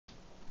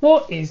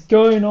What is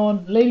going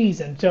on, ladies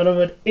and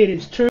gentlemen? It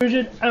is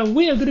Trojan, and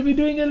we are going to be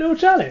doing a little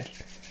challenge.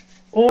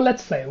 Or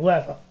let's play,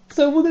 whatever.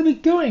 So we're going to be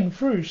going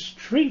through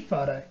Street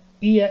Fighter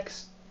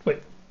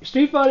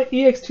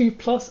EX2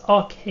 Plus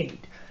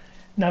Arcade.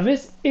 Now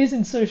this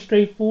isn't so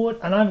straightforward,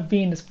 and I haven't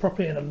been this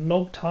properly in a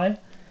long time.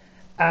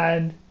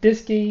 And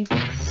this game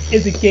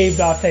is a game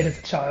that I played as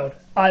a child.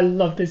 I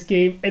love this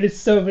game.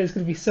 It's going to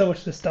be so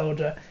much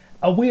nostalgia.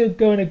 And we are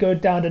going to go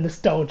down the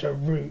nostalgia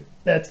route.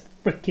 Let's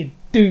freaking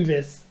do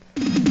this.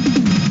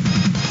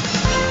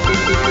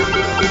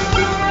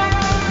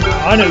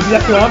 I know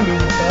exactly what I'm doing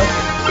first.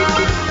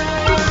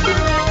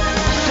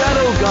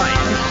 Shadow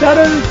Geist.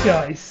 Shadow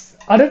Geist.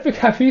 I don't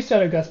think I've used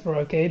Shadow Geist for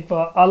arcade,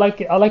 but I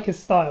like it. I like his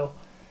style.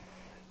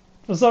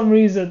 For some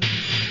reason,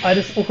 I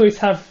just always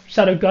have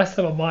Shadow Geist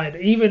on my mind.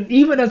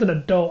 Even as an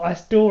adult, I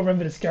still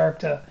remember this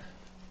character.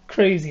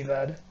 Crazy,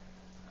 man.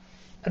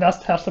 And that's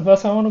the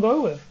first one I want to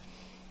go with.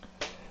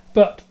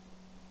 But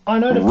I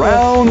know the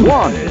round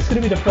one. It's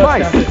going to be the first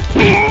character.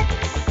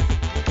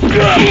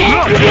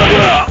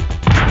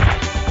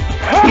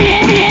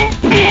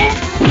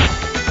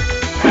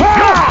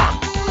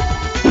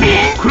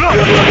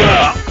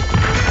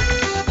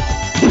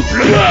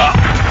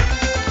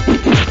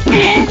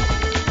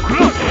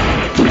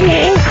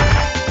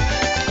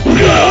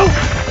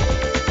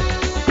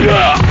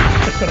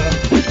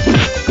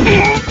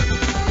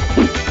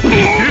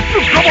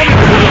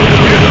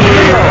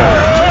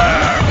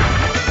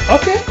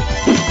 Okay.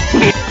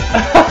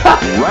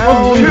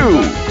 Round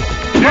two.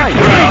 Nice.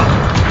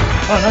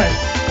 Oh, nice.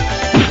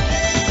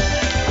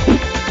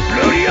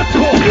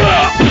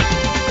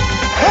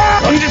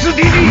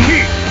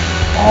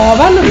 Oh,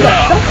 that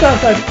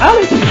sounds like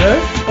Alex, you know?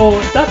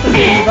 Or that's the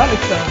same with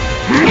Alex sound.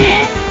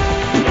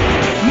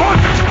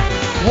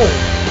 Whoa.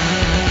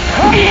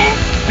 Okay.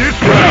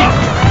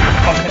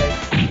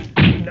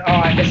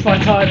 Alright, it's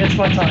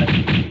my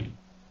time.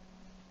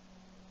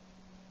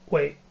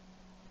 Wait.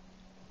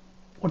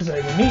 What does that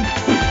even mean?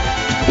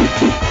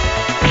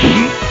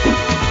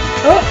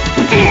 Oh!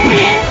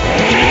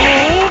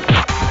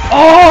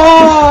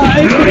 Oh!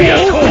 It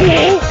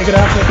could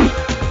happen.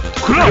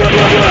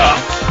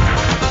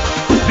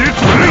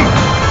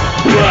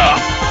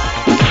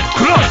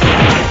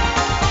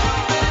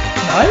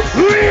 Nice?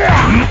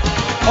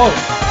 Oh.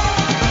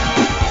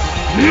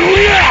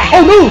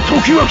 Oh no!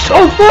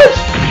 Oh what?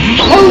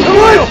 Oh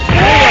what?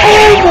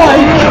 Oh my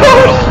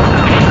god!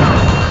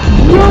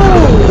 No!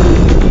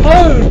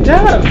 Oh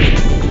damn!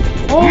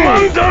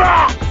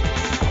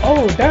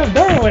 Oh damn!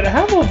 Darren went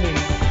ham on me.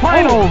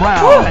 Final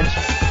round.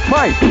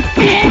 Fight.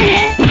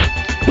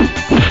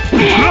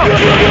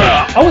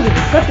 I wasn't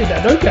expecting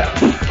that knockout.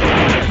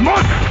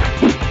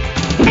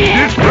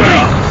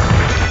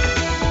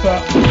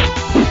 But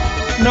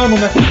no more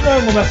messing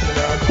around.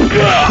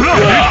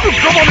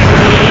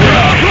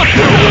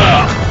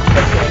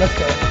 Let's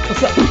go.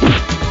 What's up?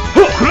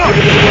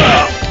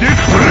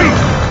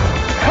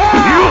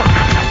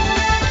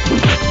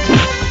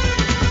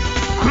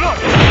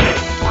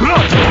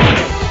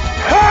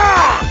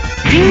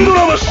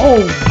 Oh my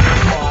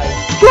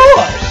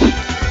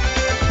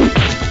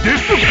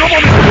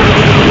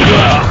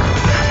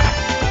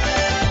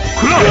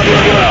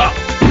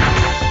gosh!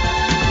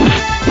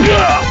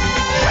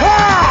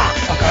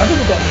 Okay, I think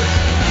we got this.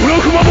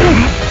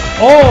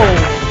 Oh!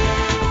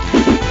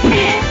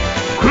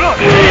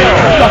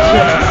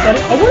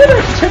 I wonder if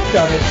that's chip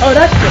damage. Oh,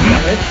 that's chip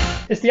damage.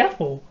 It's the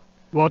apple.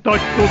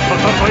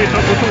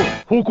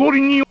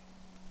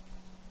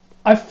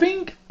 I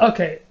think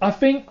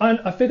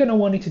I know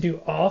what I need to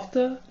do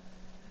after.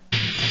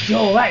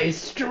 Yo, that is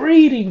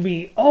straining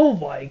me. Oh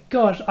my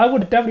gosh, I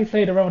would have definitely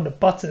played around with the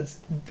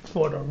buttons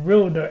for the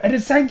real nerd. And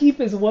it's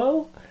Zangief as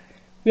well.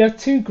 We have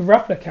two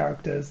grappler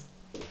characters.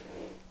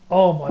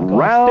 Oh my gosh.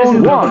 Round this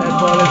is one.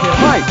 as well as it.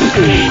 Fight.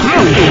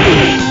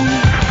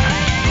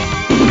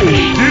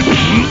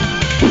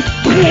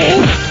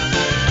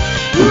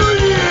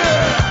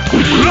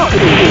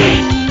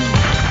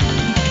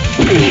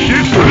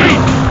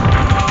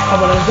 How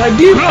about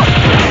Zangief?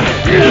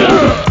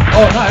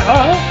 Oh nice.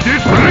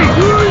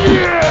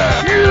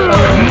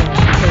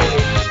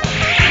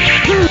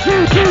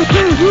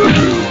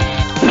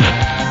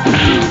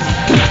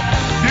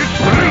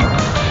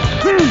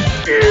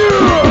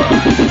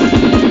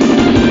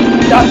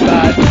 That's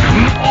bad.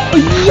 Oh,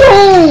 yo!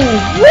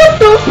 What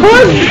the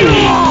fuck?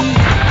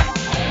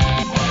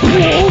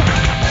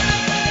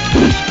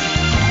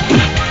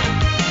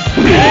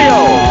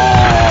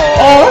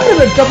 Oh, that's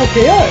a double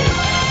KO.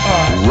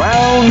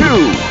 Round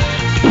two.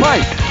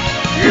 Fight.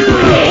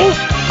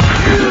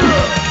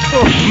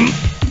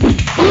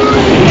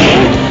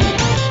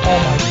 Oh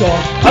my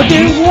god.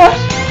 Again, what?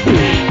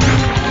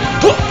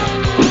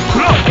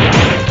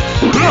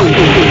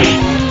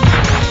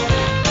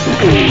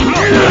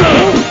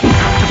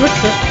 What's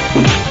that?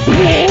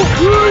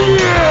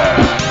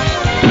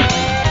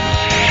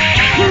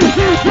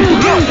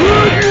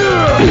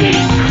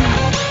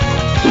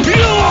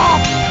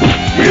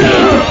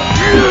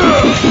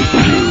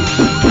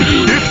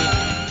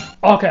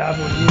 Okay, I've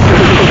won.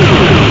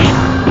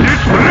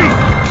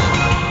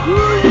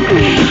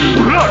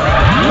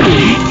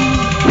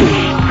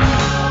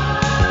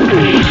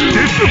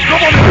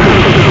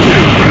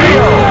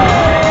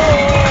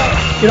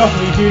 Get off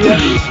me, Julia.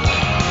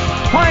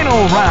 Final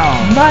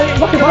round. Man,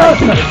 look at that.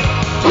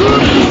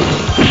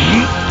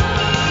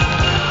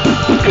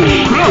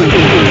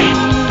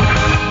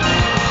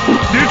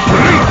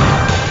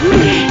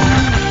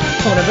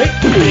 Hold on, mate.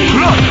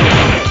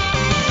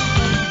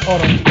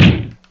 Hold on.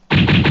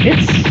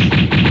 It's...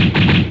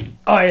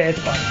 Oh yeah, it's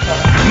fine.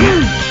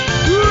 Alright.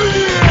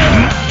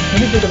 Let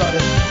me think about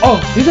this. Oh,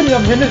 he's in the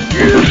other hand.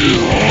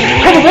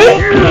 Come on, mate!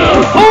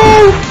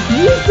 Oh!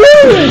 You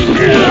serious?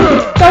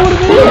 That would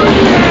have been it!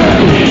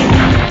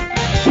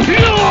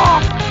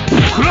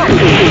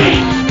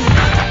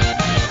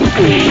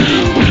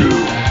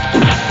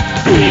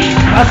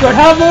 That's what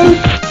happened!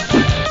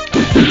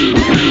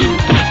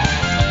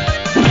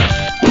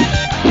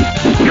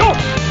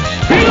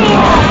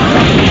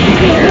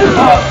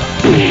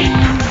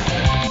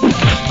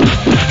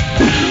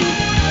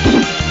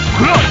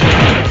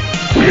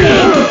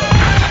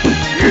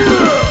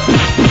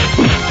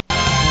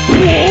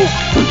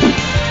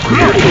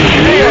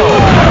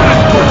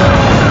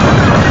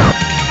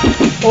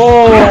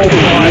 Oh my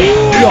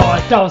god,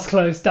 that was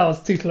close, that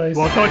was too close.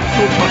 Let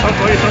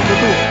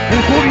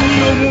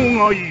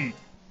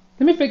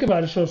me think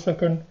about it for a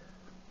second.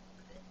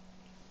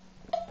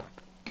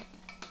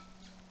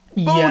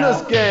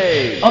 Bonus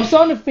game. I'm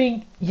starting to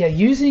think, yeah,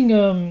 using,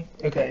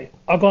 okay,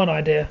 I've got an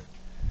idea.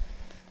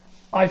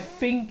 I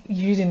think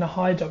using the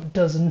high jump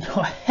does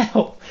not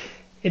help.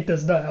 It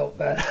does not help,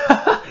 man.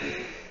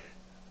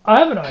 I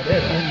have an idea,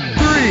 man.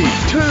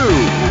 3, 2,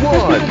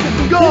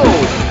 1, go!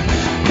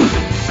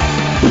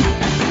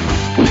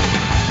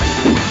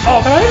 Oh,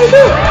 can I even do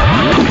it?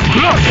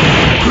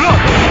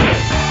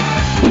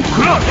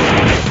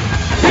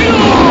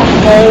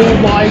 Oh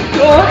my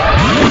god!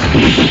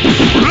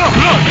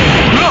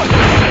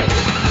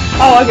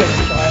 Oh, I get to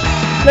try it.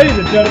 Ladies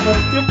and gentlemen,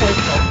 your boy's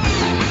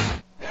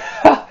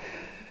gone.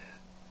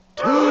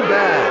 Too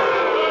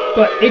bad.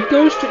 But it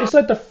goes to, it's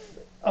like the,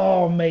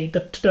 oh mate,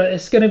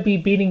 it's gonna be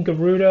beating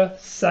Garuda,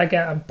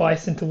 Sagat, and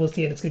Bison towards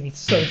the end. It's gonna be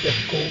so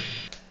difficult.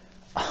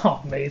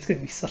 Oh mate, it's gonna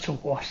be such a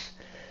wash.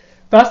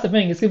 But that's the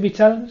thing, it's gonna be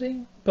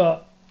challenging,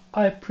 but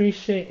I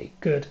appreciate a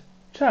good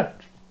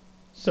challenge.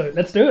 So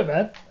let's do it,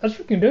 man. Let's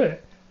freaking do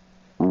it.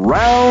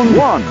 Round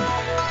 1.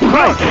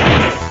 Fight.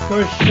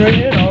 Go straight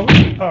in, are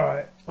we?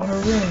 Alright, on a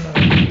real note.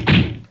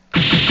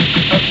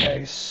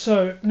 Okay,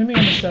 so let me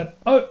understand.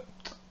 Oh!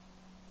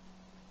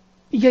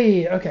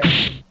 Yeah, okay.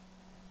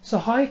 So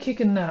high kick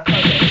and that.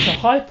 Okay, so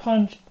high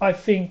punch, I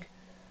think...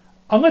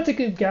 I'm gonna take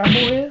a gamble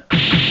here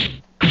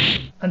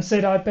and say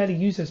that I barely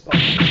use this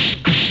button.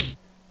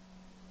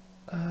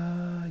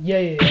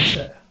 Yeah, that's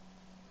it.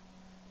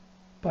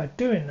 By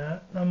doing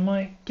that, that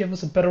might give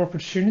us a better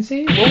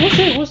opportunity. Well,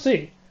 we'll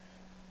see.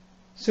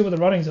 See what the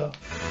runnings are.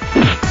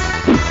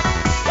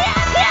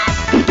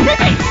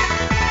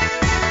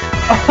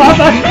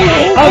 I'm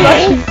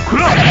actually...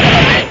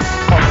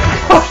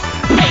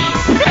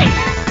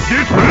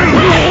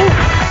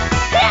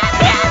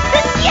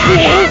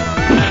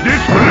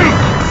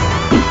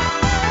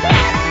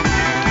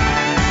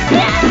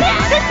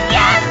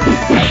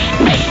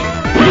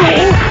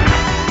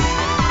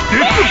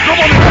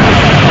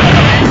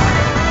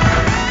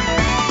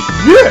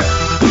 Yeah!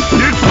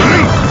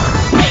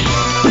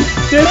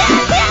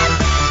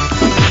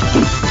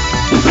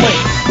 Wait.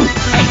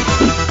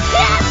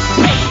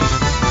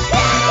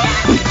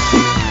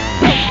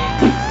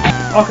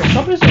 Okay,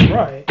 something's not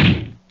right.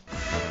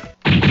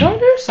 Did I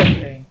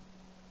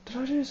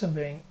do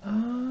something?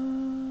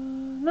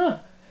 No.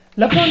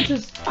 Left one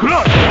just...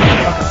 Okay.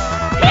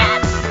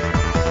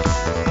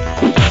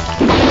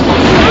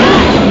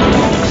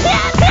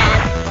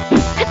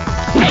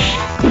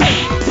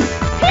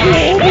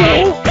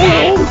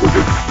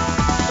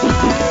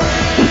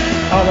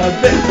 Oh, my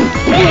bit.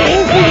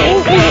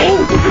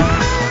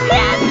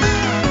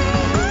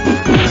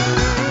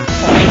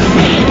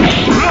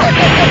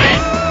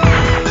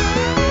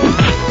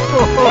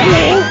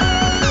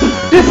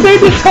 This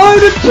ain't the time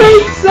to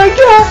change,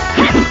 Sagat!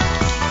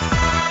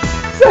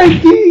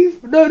 Sagat!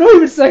 No, not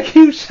even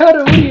Sagat,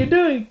 Shadow, what are you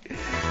doing?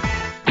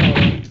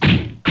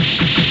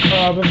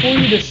 Before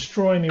you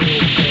destroy me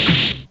real quick.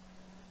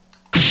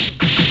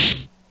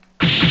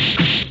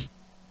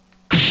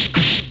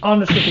 I'm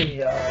just looking,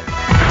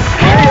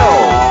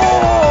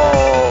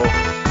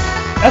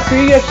 that's who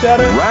you get,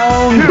 Shadow.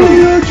 Round 2. Do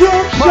your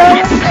jump,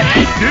 Shadow!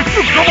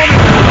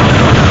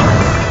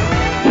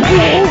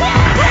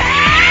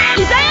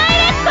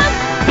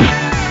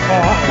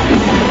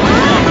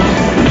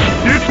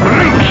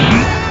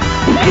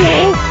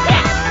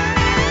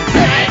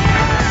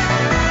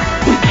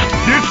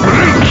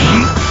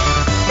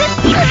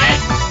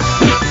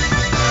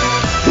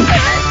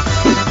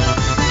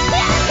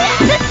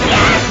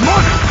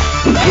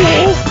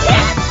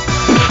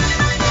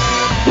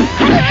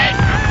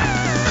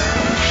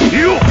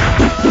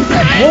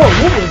 Whoa,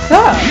 what was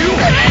that?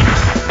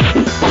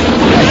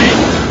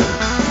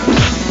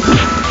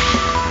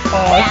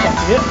 Oh, that's not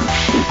it.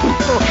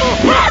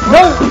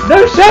 No,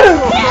 Shadow!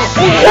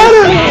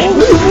 Shadow!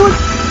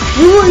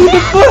 We want you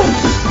to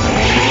first!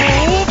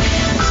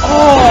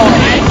 Oh!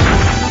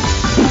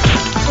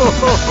 He is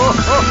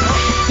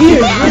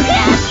really...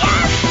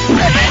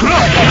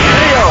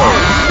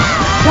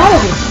 Shadow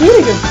is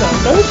feeding himself,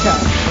 no cap.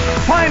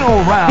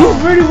 Final He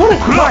round. really wanted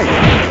to Fight.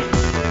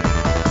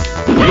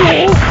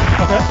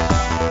 Okay.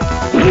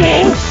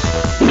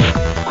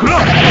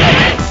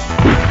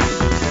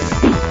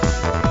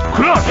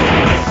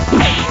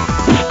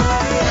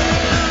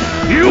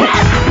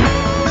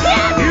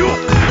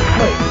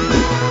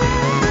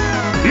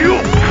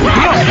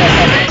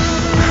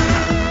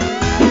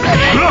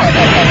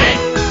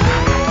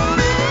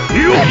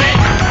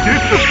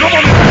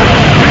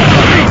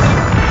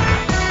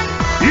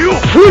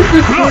 Who's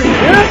this for?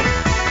 Yeah?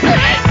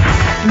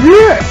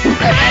 Yeah!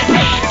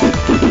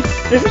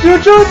 This is your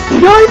chance,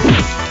 guys!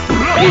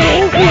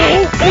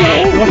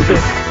 Watch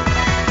this.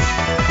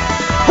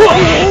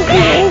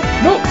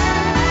 No!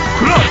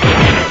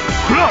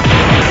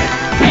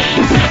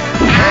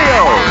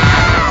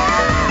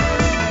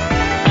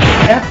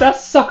 F that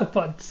sucker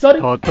punch, sonny!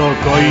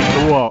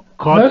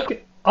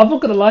 Okay, I'm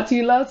not gonna lie to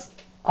you lads.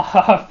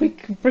 I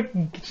think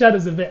freaking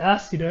Shadow's a bit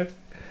ass, you know.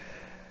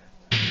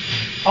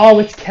 Oh,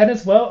 it's Ken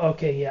as well?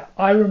 Okay, yeah.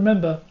 I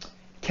remember.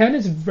 Ken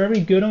is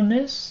very good on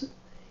this.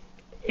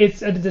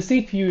 It's the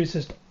CPU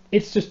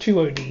is just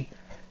too OD.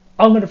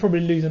 I'm gonna probably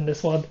lose on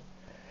this one.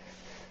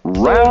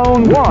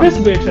 Round one. This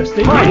will be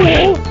interesting. Wrong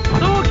move.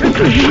 Wrong move.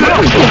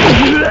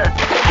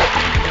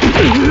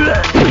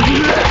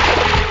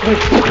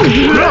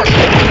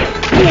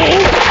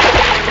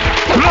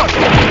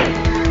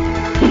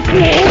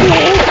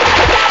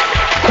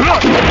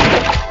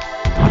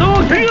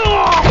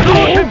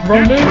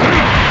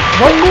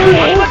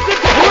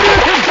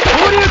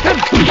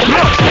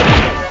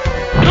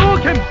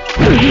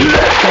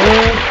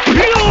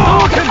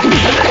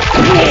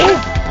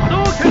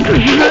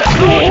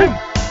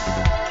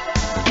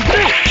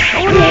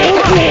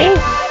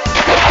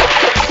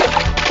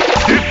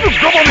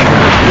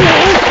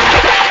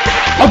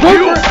 I'll go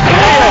for it! Oh,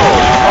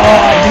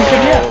 you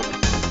said yeah.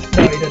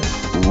 No, he didn't.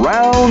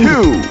 Round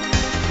two.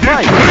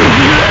 Fight.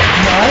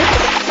 Nice.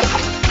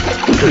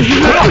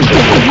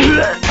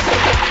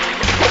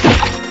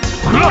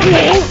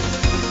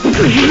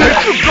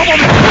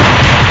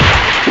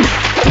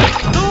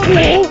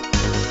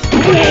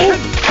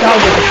 That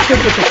was a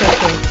super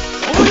successful.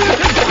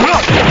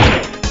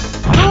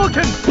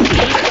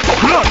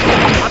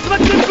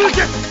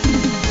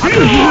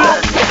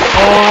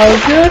 Oh,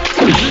 good.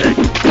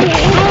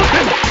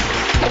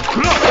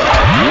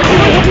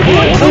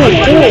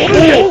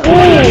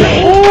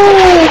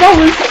 Oh, that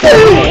was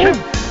sick!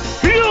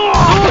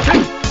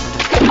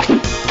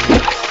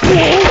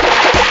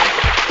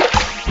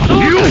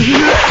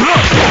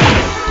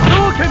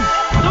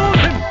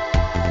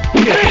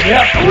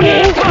 Yeah.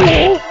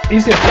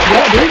 Easy.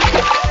 Yeah, dude.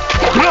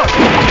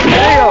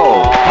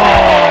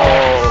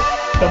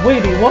 The way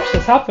they watch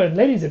this happen,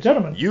 ladies and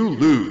gentlemen. You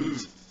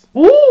lose.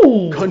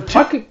 Ooh!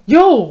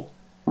 Yo!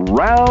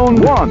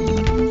 Round one.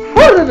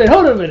 Hold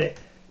on a minute!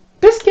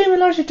 This game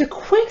allows you to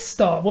quick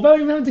start without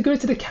even having to go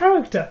to the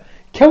character.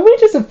 Can we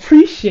just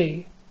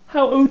appreciate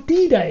how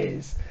OD that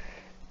is?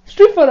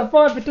 Street Fighter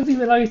 5, it doesn't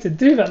even allow you to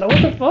do that. Like,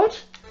 what the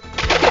fudge?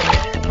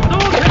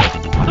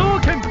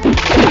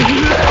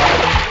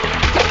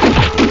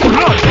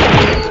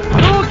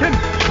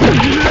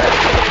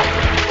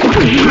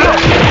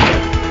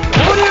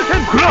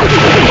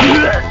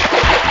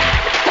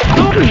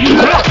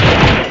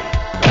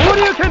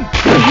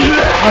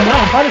 Oh no,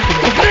 I'm punishing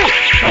it.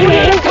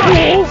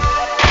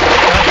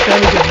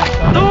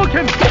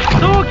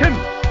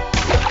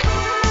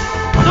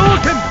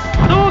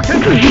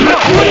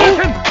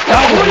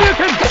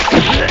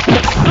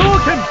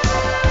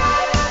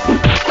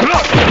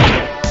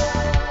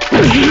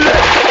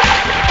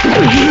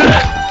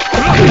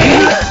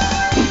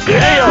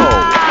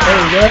 There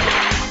you go.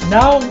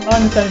 Now I'm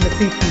understanding the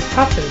CPU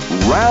pattern.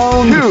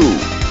 Round two.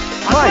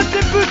 Fight.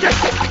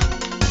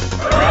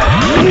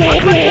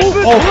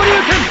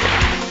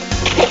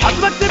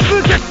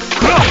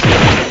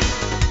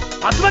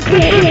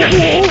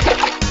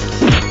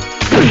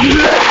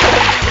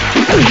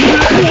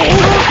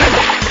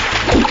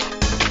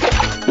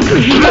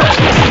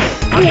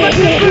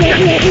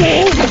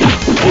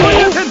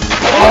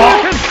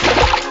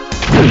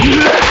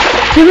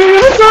 Give me the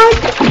other side!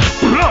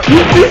 You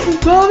do some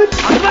damage!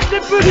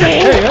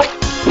 There you go.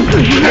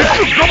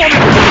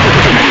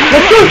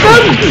 Let's go,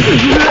 son!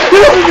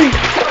 Get over me!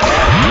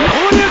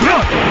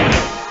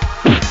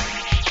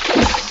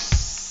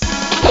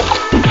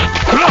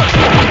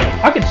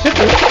 I can ship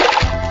it.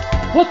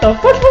 What the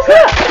fuck was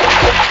that?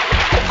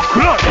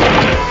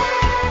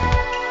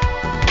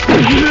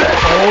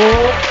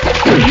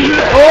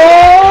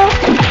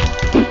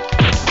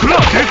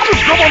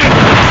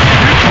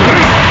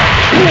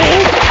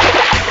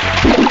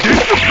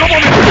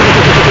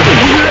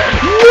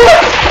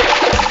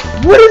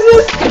 What is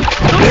this?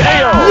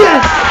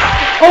 Yes!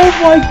 Oh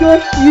my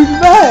gosh, you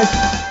mad!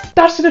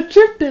 That should have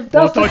tripped him!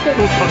 That's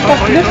literally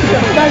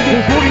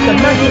the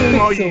magic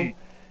pixel.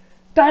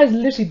 That is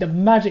literally the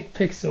magic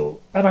pixel.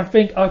 And I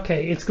think,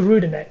 okay, it's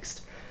Garuda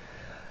next.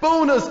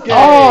 Bonus game.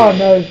 Oh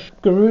no,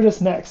 Garuda's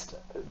next.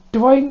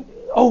 Do I?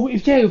 Oh,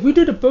 yeah. If we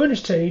do the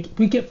bonus trade,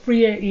 we get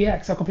free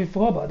EX. I completely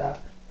forgot about that.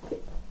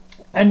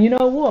 And you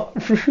know what,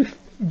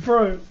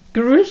 bro?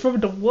 Garuda's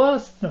probably the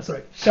worst. No,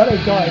 sorry. Shadow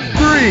Guys.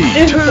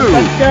 3, 2,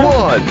 1,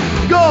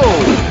 go!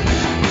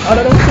 I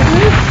don't know what to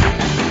do.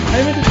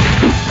 I mean,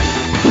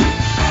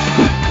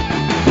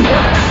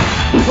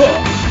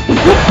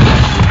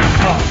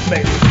 oh,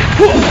 maybe.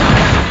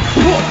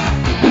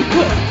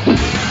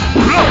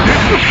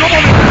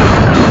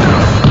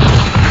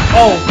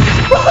 Oh.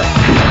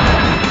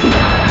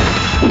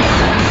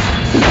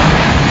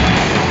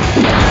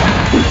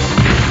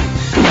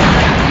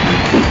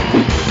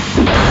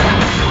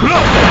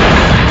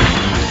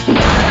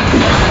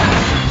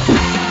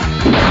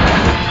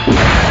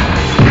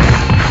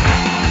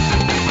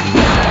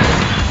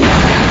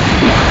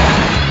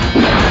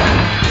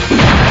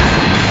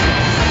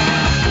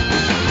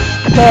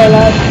 Sorry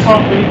lads,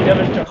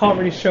 I can't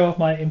really show off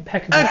my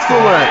impeccable Excellent!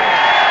 skill.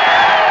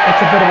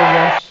 It's a bit of a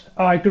rush.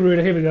 Alright,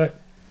 Garuda, here we go.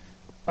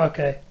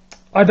 Okay.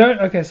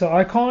 So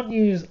I can't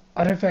use,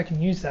 I don't think I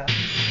can use that.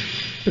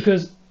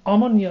 Because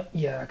I'm on the,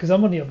 because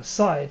I'm on the other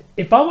side.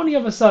 If I'm on the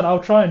other side, I'll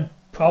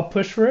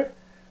push for it.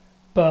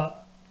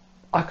 But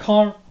I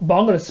can't, but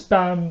I'm going to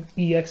spam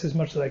EX as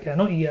much as I can.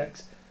 Not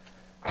EX.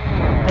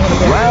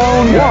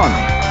 Round 1,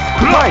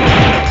 fight!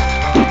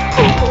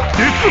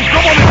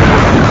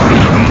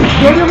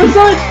 Go on the other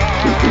side!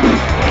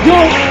 Go!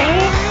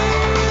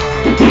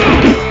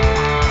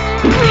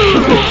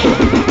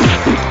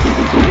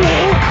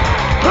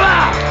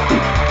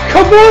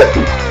 Come on!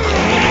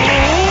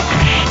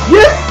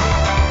 Yes!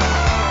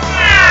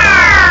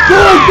 Go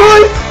on,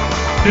 guys!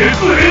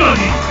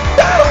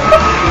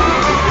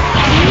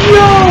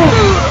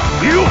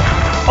 Yo!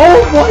 Oh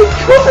my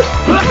god!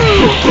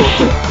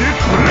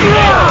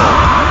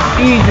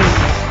 Easy.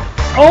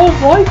 Oh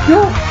my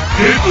god!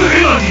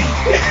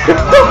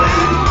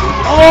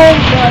 Oh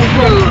my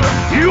god!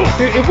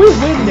 Dude, if we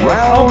win this,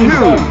 I'll be so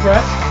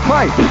impressed.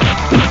 Fight!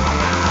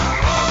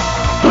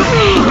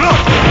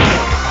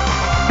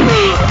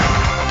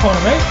 Come on,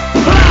 mate.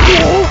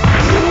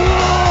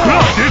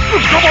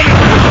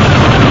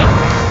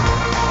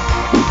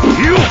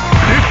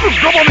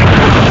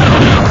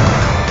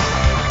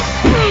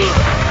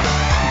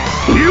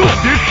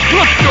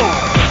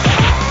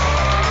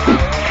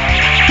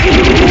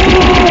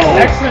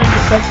 Excellent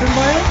interception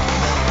by him.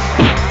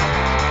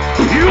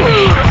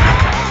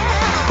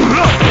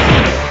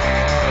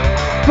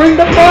 Bring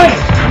the fight!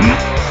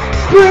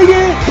 Bring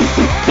it!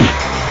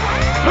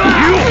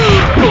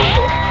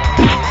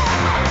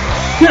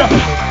 Get up!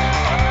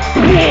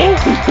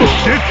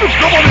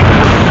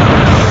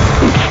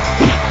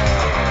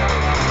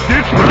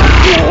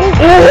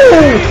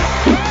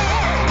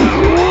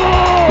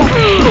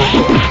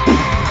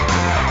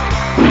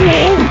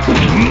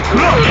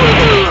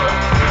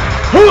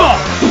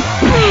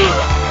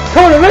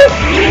 Come on, man!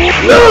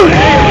 No!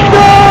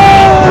 No!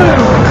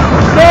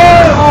 No!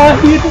 Oh,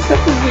 he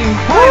intercepted me!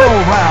 Final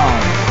round!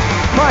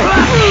 Fight!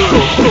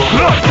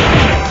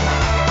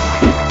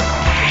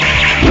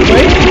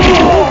 Wait!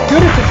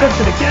 Good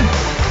interception again!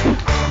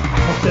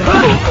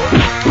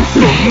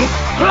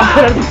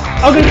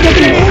 I'm gonna get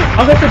you!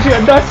 I'm gonna get you a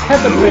nice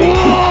heaven ring!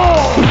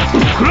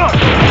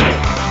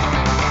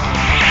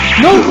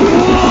 No!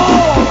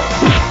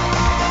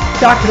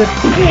 Duck it!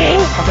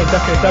 Okay,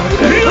 duck it, duck it.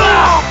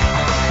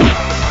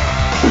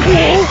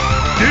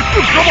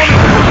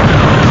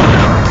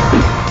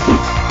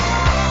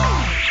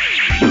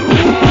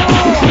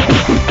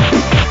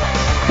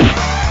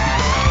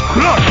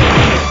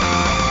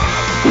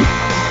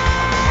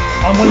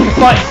 I'm willing to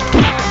fight.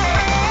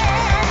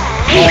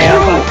 Oh,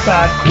 that's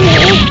bad.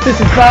 This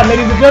is bad,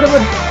 ladies and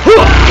gentlemen. No!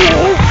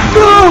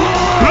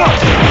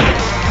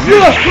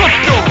 No!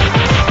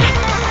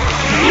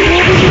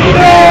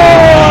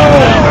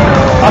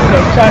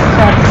 Okay, try.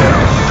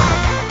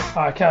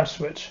 Alright, couch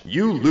switch.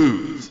 You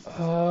lose.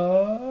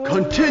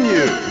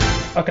 Continue.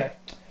 Okay.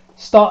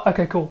 Start.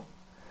 Okay, cool.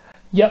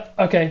 Yep.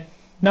 Okay.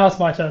 Now it's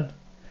my turn.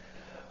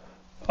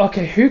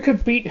 Okay, who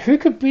could beat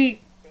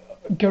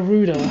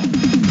Garuda?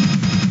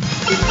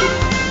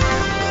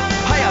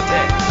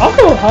 I'll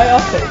go with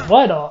Hayate.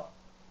 Why not?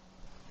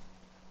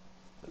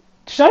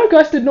 Shadow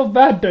Geist did not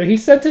bad though. He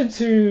sent him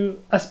to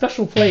a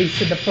special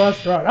place in the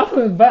first round. That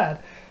wasn't bad.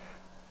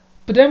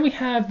 But then we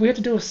had to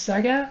do a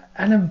Saga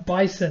and then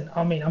Bison.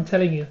 I mean, I'm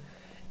telling you,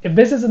 if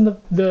this isn't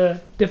the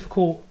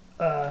difficult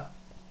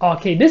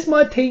arcade, this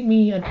might take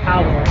me an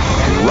hour.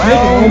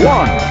 Round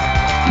 1.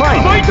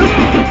 Fight!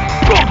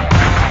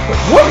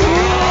 What?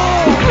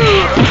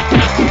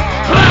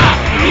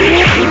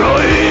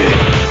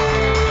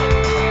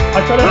 I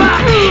tried to...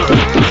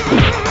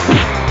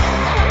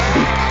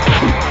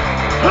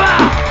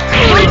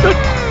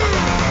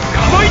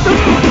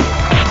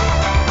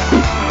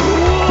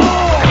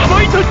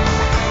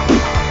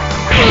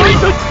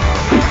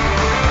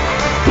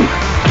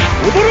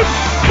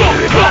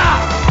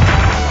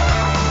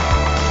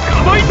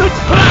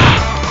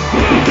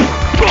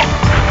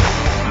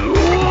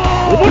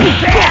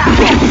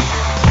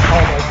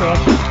 Oh my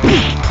gosh.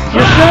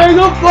 You're showing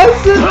up,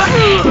 Bison!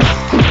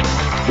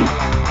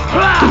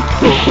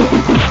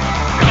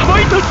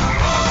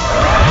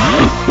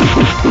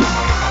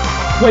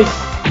 Wait.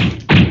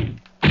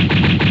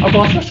 I've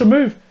got a special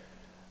move.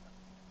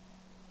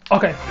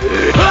 Okay.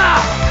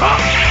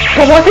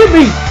 Come on, hit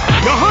me!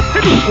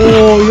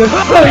 Oh, you're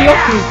so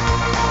lucky.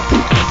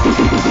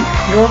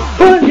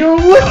 You're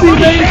a wussy,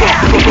 mate.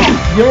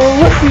 You're a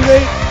wussy,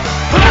 mate.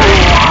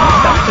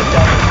 That's it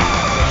down.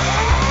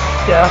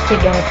 Yeah, that's it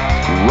down.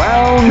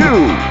 Round 2.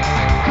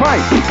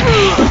 Fight.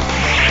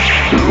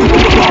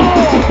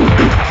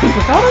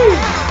 What's happening?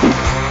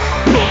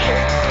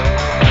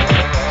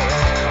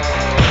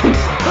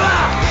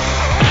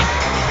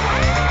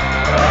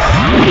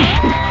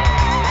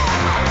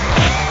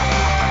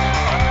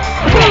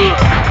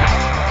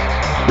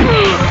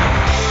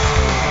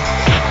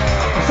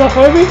 What's up,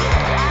 Obi?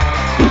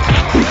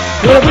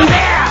 You wanna be?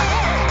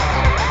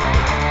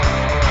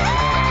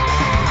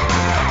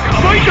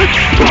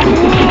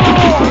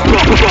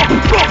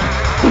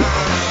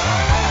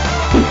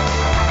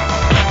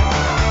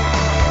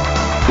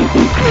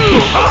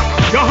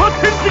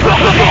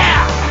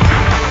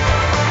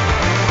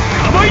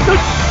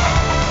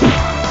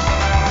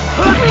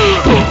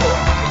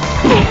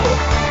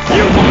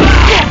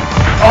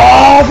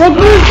 Oh, wrong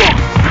move!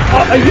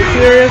 Oh, are you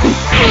serious?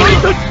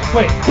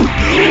 Wait.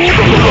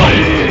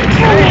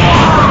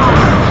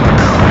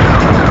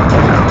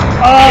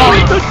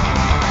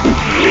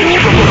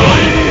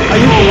 I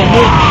used the wrong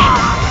move.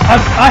 I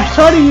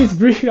tried to use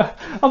Bree. I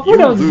thought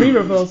that was Bree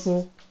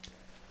reversal.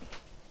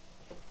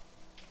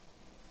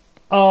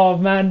 Oh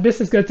man,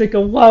 this is gonna take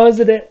a while,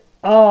 isn't it?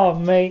 Oh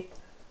mate.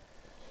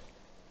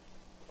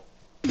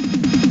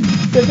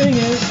 The thing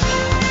is,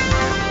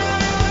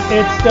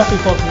 it's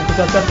definitely possible because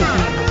I've definitely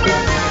beaten this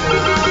guy.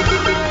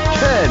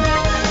 Ken.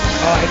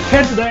 Alright,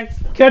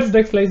 Ken's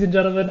next, ladies and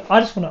gentlemen.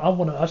 I just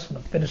wanna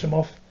finish him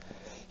off.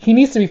 He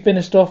needs to be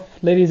finished off,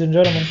 ladies and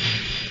gentlemen.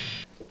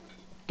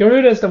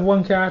 Garuda is the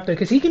one character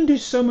because he can do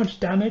so much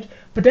damage,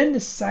 but then the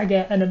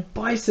Saga and the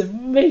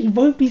Bison, mate,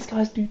 both these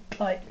guys do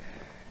like.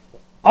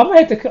 I'm gonna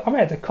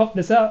have to cop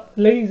this out,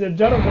 ladies and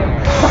gentlemen.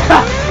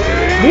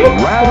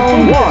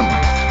 Round 1.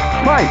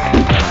 Fight.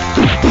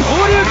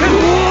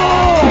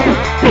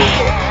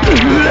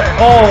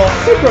 Oh,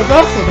 super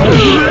reversal, man.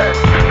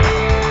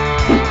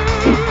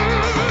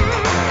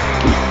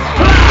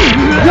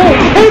 Yo,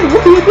 Ken,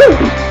 what do you do?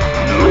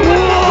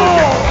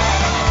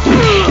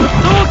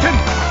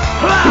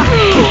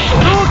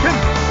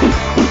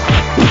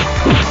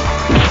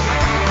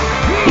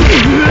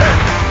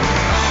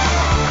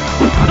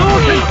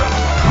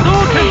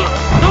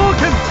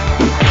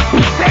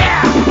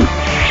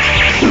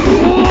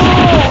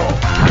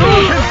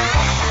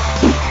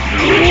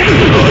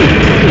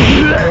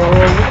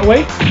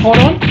 Wait, hold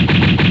on.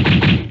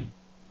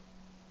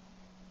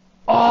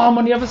 Oh, I'm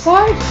on the other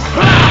side.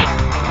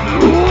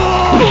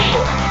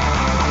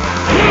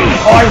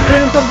 Oh, he's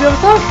putting himself to the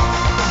other side.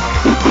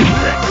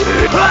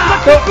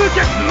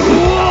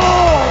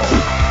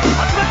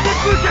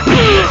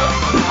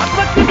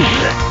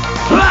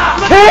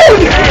 Ken!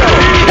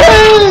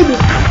 Ken!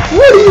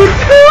 What are you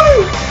doing?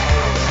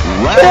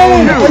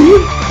 Ken,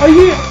 are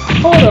you?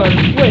 Hold on,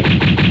 wait.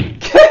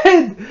 Ken!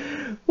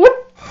 What?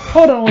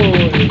 Hold on,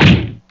 wait.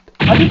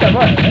 I did that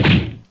right?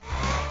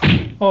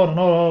 Hold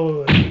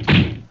on, wait.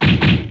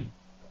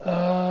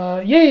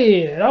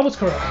 Yeah, that was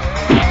correct.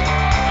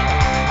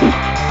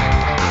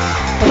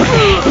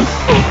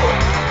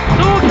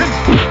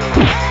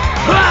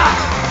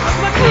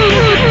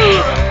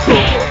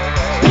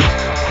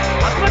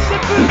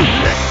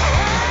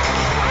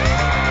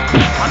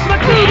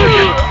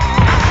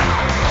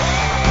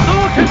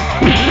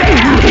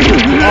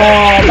 Oh,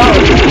 that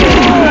was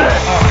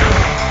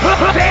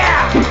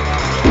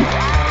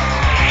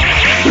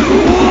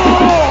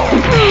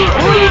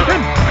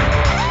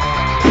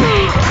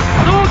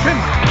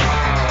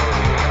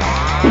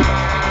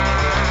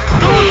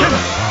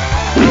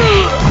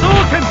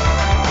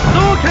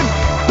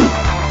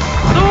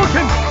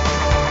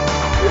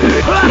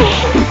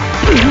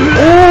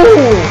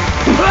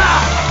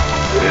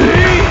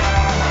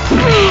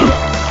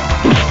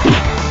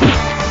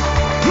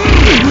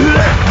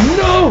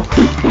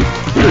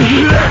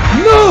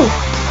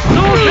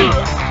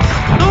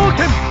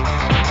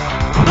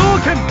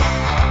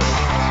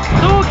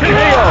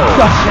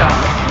Gotcha!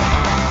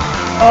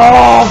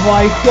 Oh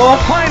my god!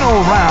 Final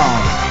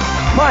round.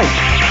 Fight.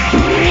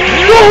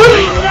 No!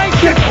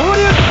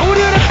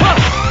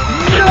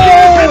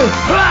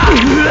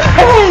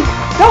 Hey,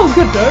 that was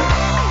good though.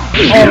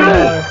 Oh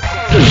no!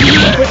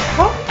 Wait,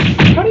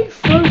 how do you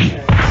froze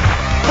him?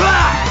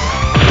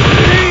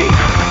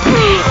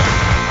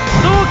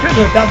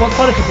 Good, that was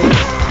punishable.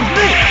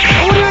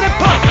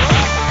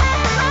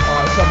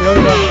 Oh, it's gonna be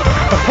over.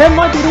 But Ken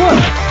might do the work.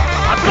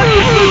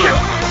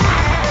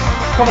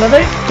 Come on,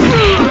 mate.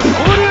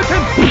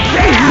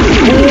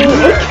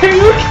 Okay.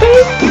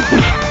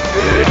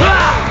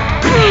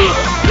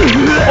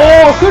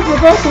 Oh, good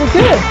reversal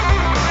again.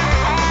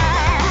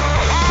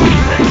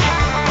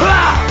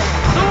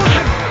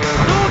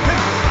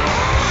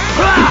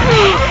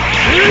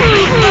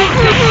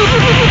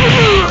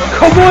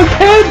 Come on,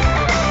 Ken.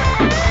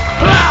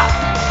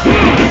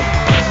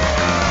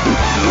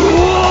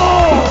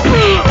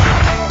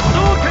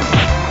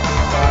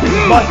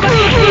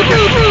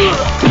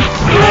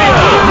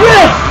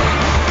 Yes!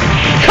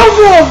 Come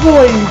on,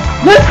 boys!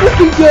 Let's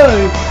freaking go!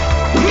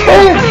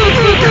 Yes!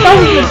 That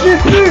was legit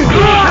too!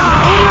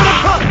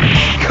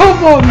 Come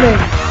on, man!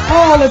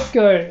 Oh, let's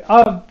go!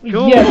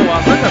 Yes!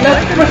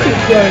 Let's freaking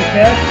go,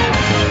 Kev!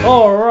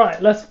 Alright,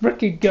 let's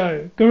freaking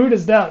go!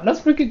 Garuda's down, let's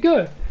freaking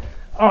go!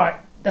 Alright,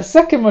 the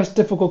second most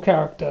difficult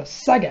character,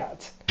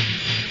 Sagat.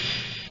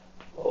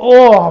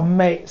 Oh,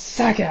 mate,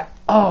 Sagat.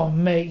 Oh,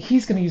 mate,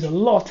 he's gonna use a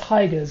lot of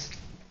tigers.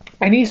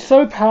 And he's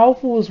so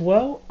powerful as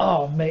well.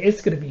 Oh, mate,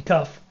 it's gonna be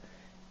tough.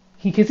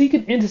 Because he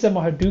can intercept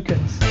my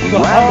Hadoukens.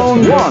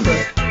 Round one.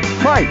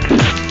 Fight.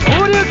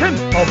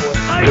 Oh boy.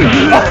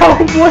 Oh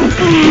boy.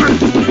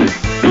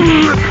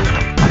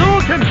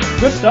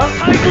 Good stuff.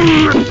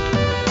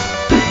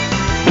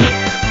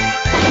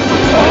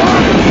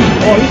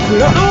 Oh, he's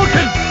screwed up.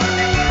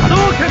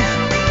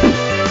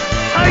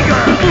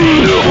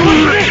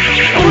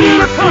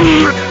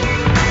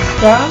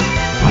 Spam.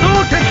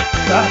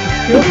 That's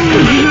good.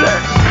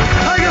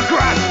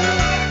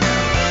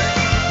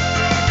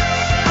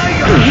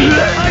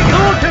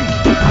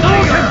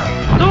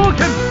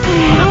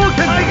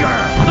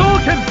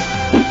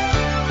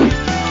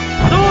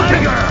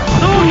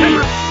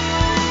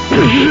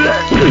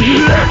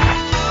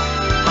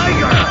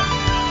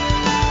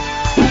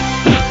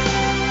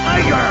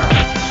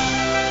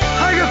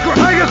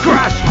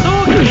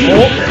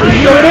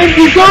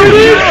 He's going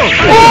in!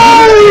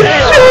 Holy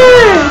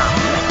shit!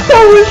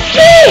 That was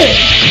shit!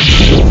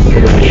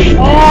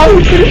 Oh,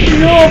 he finished me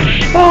off!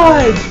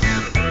 Fine!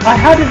 I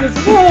had it as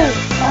well!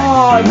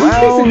 Oh, this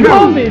piece of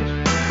garbage!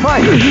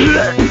 Fight.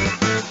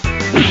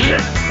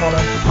 Hold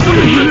on.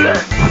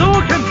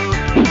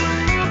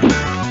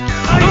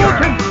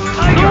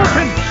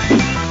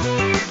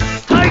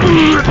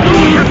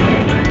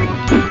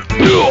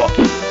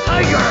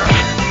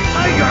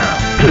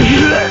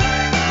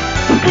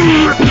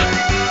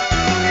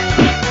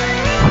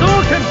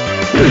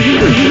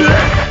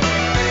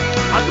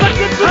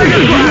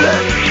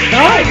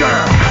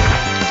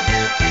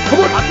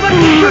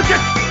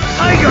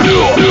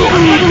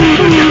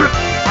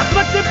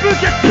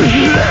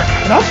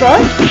 That's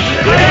right.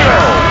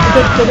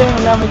 They didn't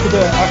allow me to do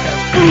it. Okay.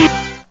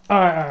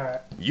 Alright.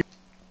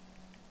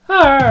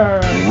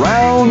 Alright.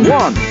 Round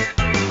one.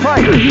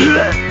 Fight.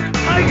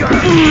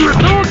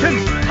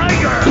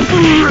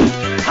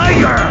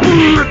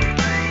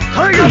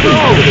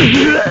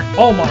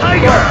 Oh my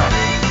god.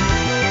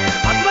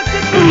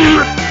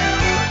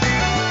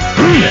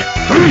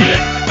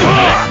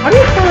 How do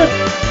you throw it?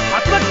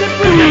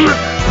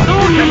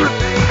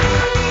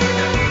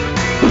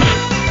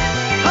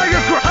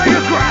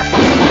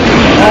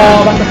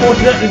 Oh, that's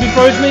unfortunate. If he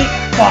throws me,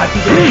 fuck, he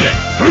did it.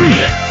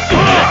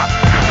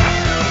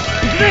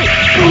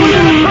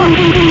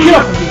 Get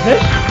off of me,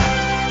 fish.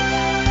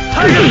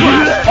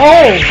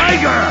 Oh!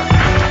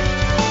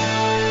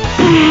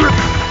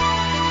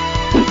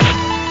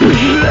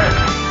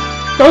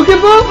 Don't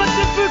give up!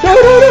 No!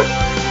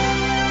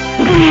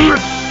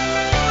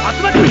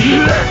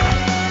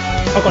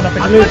 I've got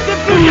nothing to lose.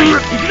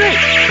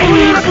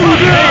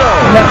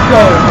 Let's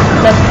go.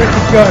 Let's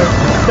freaking go.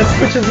 Let's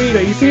switch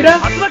arena. You see that?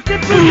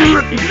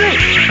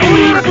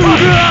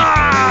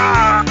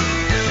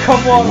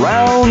 Come on.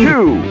 Round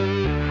two.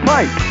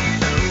 Fight.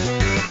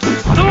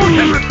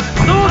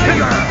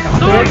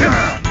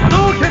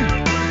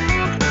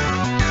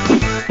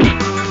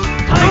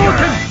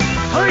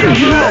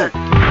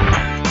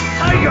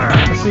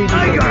 Let's see.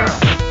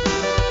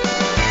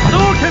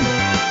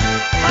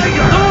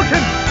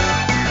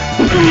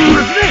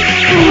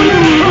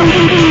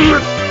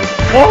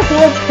 Oh,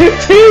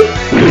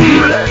 150!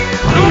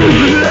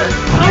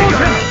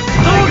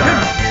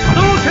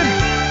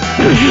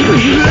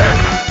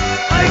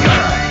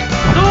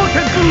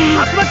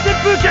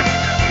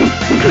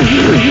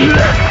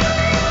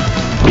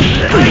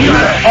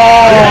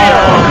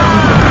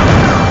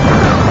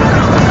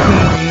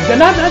 And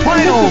that's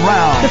Final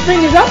round. the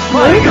thing is, that's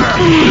great.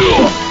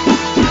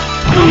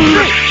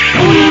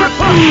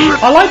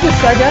 I like this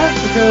Sagat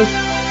because...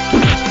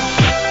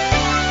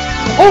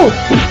 Oh!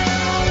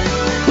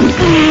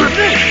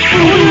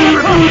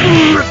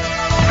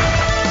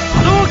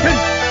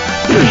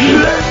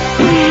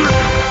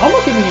 I'm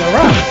not giving you a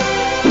round.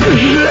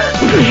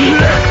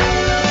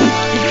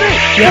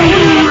 Yeah.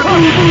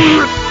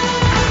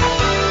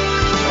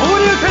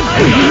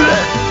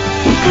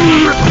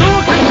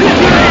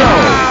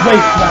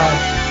 Wasteland.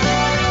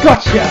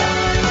 Gotcha.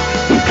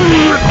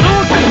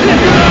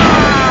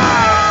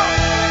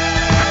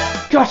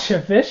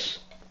 Gotcha, fish.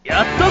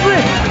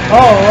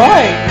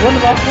 Alright, one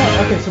of our points.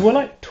 Okay, so we're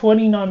like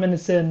 29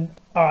 minutes in.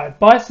 Alright,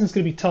 Bison's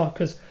gonna be tough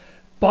because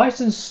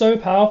Bison's so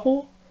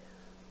powerful.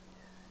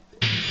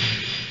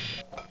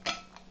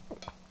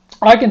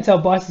 I can tell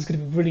Bison's gonna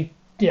be really...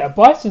 Yeah,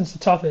 Bison's the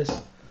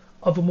toughest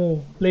of them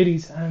all,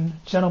 ladies and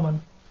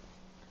gentlemen.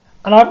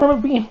 And I remember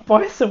being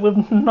Bison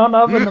with none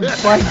other than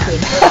Bison.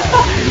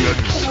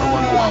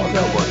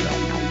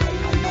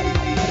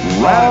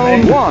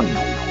 Round one.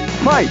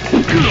 Fight.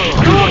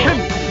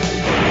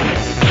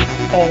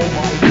 Oh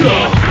my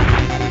god.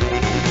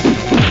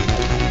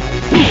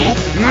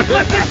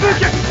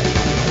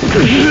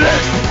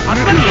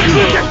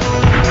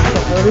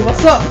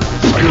 What's up?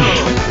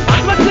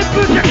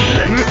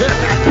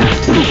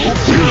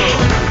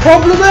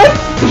 Problem X?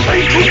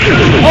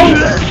 Oh!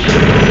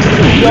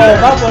 Yo,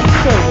 that went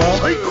so well.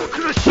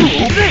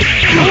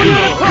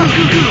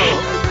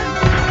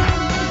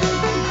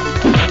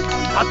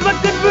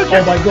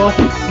 Oh my god,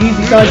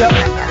 easy tiger.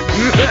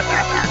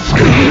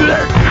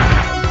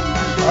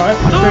 Alright,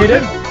 straight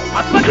in.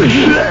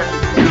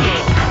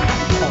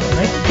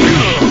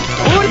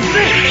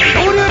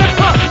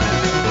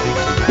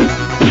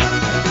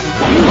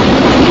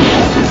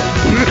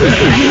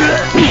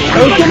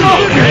 Don't give up!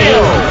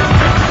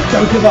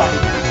 Don't give up!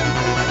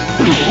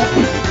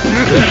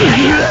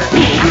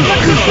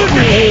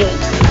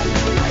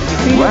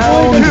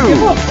 Round 2.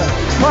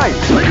 Fight!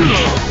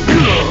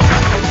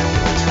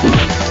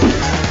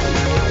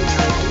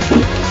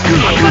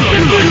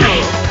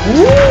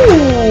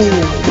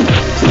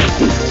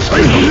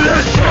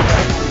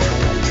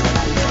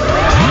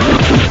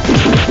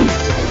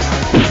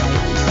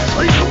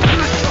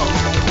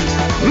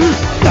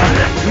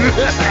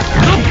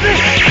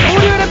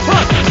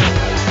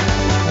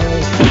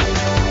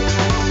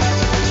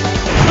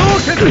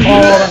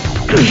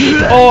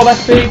 Oh,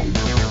 that's big.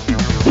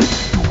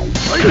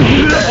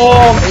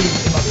 Oh, maybe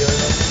it might be over.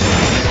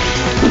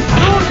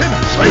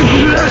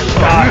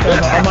 I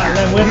might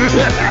let him win.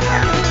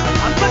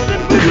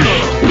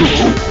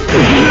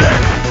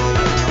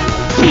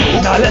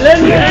 No, let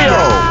him win.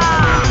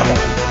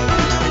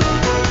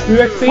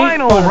 UFC.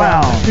 Final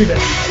round. Do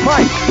this.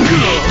 Fight!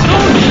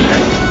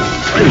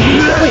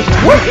 Wait,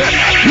 what?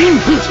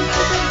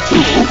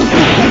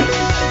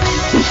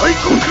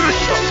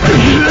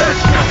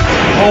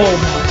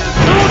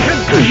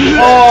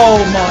 Oh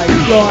my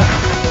god.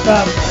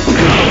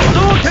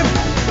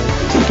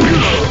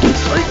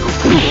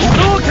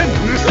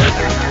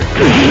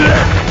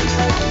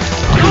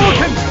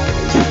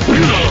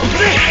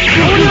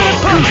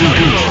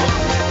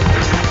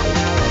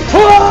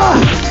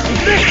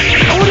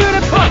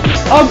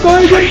 I'm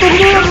going in for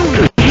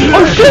more!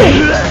 Oh shit!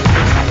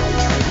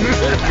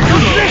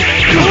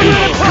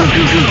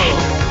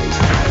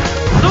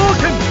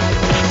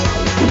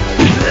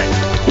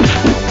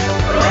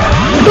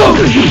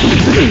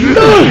 No!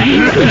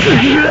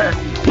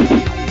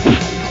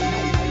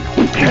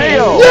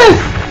 Yes!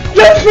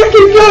 Let's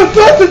freaking go!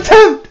 First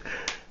attempt!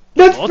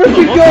 Let's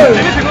freaking go!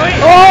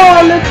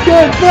 Oh, let's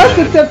go! First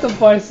attempt of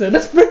Bison.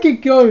 Let's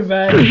freaking go,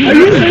 man! Are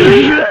you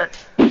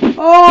serious?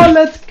 Oh,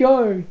 let's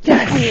go!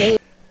 Yes!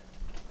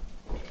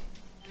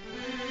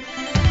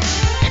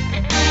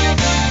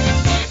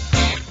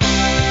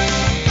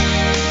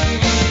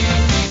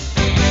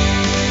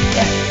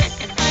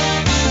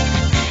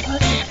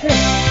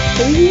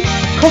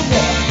 Come on!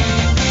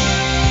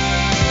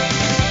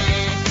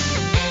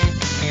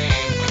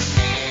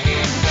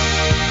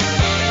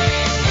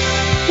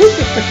 Who's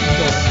the freaking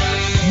guy?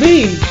 Me!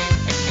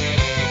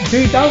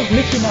 Dude, that was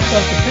literally my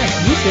first attempt.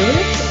 Are you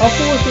serious? I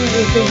thought it was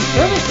going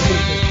forever to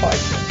beat this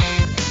fight.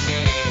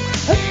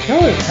 Let's go,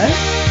 man!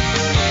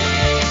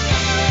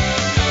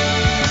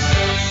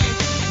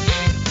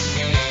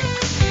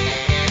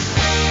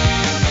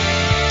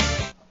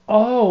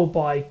 Oh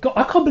my god,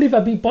 I can't believe I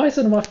beat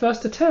Bison on my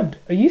first attempt.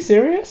 Are you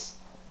serious?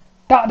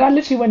 That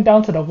literally went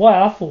down to the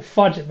wire. I thought,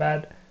 fudge it,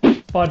 man.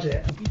 Fudge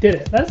it. We did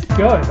it. Let's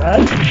go,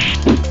 man.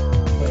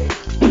 Wait.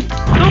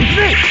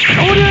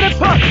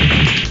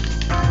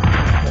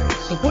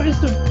 So what is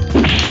the...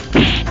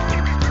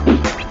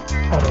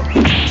 Hold on.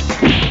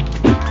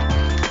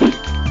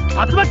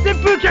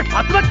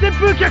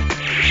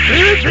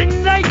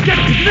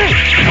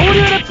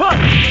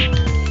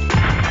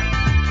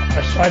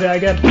 Let's try that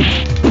again.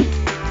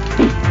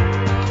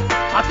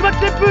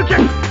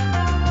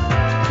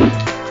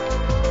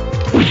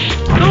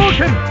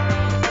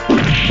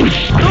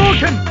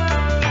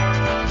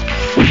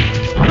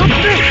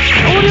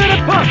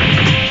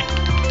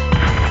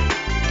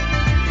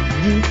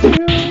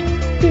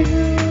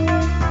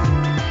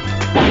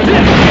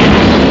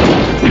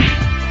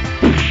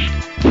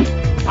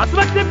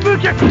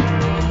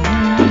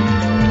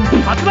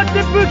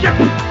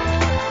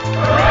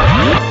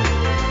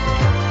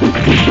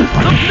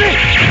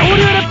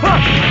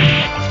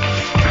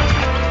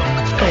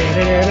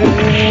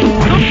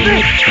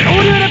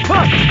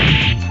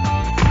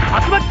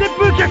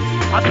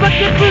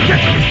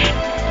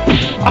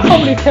 I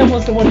can't believe Ken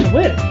was the one to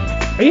win.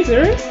 Are you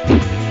serious?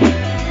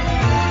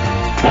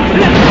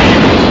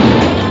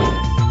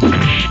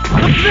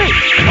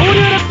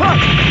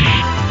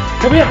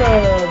 Can we have a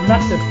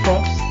massive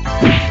props?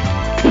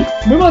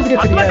 We must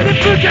get to the end.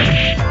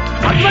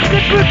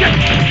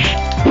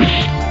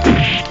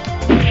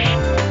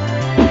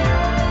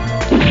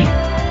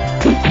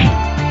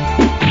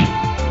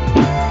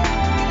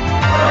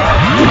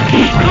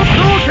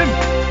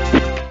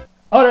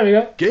 Oh, there we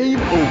go. Game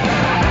over.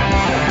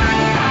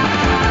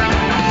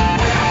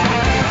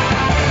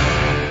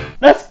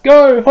 Let's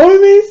go,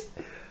 homies!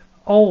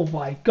 Oh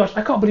my gosh,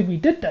 I can't believe we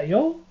did that,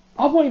 yo.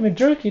 I'm not even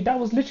joking. That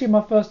was literally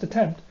my first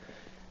attempt.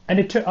 And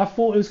it took, I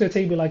thought it was going to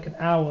take me like an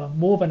hour,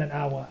 more than an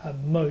hour at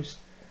most.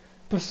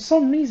 But for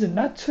some reason,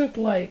 that took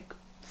like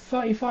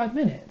 35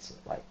 minutes.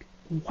 Like,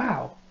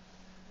 wow.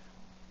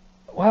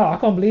 Wow, I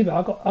can't believe it.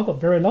 I got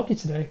very lucky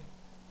today.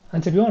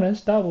 And to be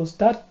honest,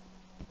 that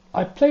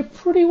I played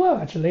pretty well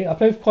actually. I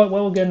played quite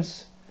well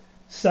against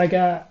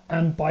Sagat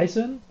and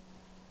Bison.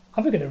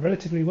 I think I did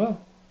relatively well.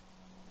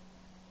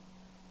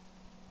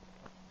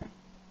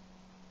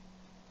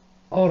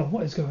 Hold on,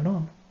 what is going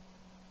on?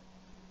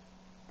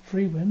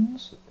 3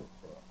 wins?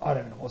 I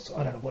don't know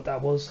what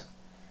that was.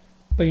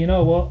 But you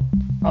know what?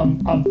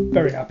 I'm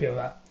very happy with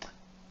that.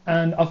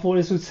 And I thought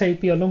this would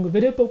be a longer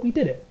video, but we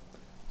did it.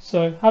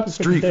 So happy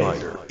Street days.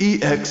 Fighter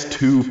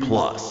EX2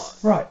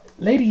 Plus. Right,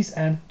 ladies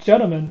and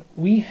gentlemen,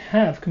 we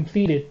have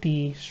completed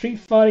the Street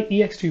Fighter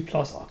EX2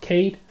 Plus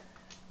arcade,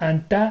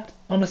 and that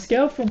on a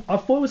scale from I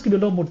thought it was gonna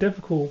be a lot more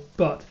difficult,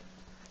 but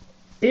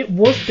it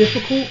was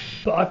difficult.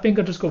 But I think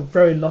I just got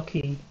very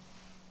lucky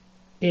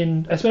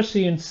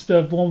especially in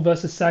Spervorn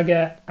versus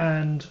Sagat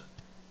and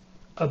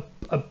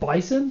a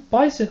Bison.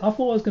 Bison, I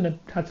thought I was gonna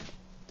have to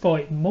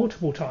fight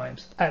multiple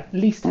times, at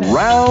least 10.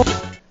 Round.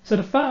 So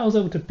the fact I was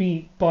able to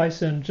beat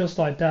Bison just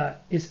like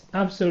that is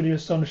absolutely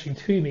astonishing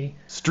to me,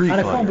 Street and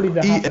I Fighter can't believe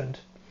that E- happened.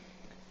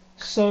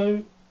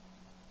 So,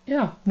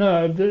 yeah,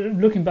 no,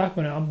 looking back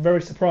on it, I'm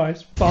very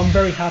surprised, but I'm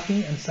very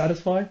happy and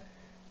satisfied,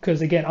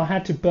 because again, I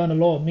had to burn a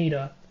lot of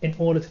meter in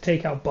order to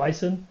take out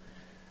Bison,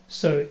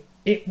 so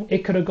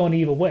it could have gone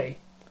either way.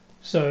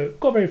 So,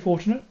 got very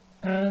fortunate,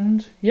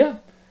 and yeah.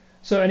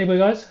 So anyway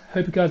guys,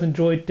 hope you guys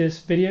enjoyed this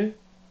video,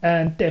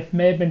 and there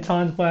may have been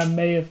times where I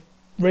may have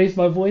raised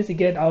my voice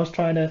again.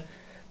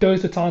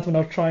 Those were times when I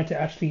was trying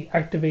to actually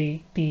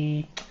activate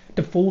the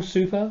full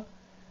super,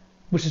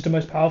 which is the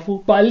most powerful.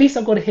 But at least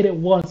I got to hit it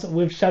once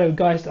with Shadow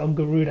Geist on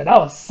Garuda. That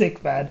was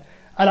sick, man.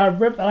 And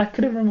I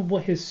couldn't remember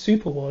what his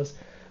super was,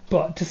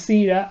 but to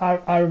see that,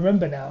 I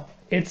remember now.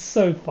 It's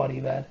so funny,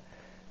 man.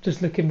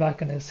 Just looking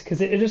back on this,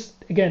 because it just,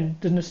 again,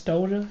 the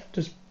nostalgia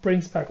just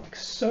brings back like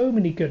so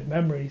many good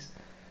memories,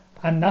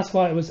 and that's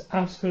why it was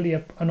absolutely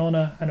an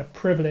honor and a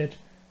privilege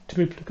to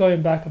be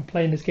going back and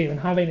playing this game and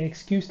having an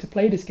excuse to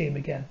play this game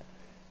again.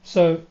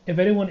 So if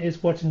anyone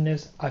is watching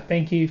this, I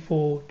thank you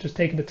for just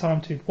taking the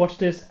time to watch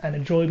this and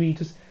enjoy me,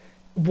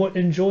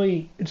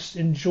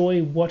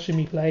 enjoy watching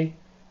me play,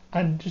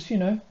 and just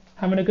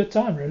having a good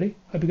time. Really,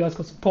 hope you guys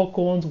got some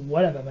popcorns,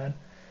 whatever, man.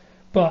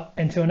 But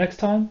until next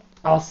time,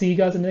 I'll see you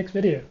guys in the next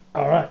video.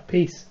 All right,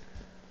 peace.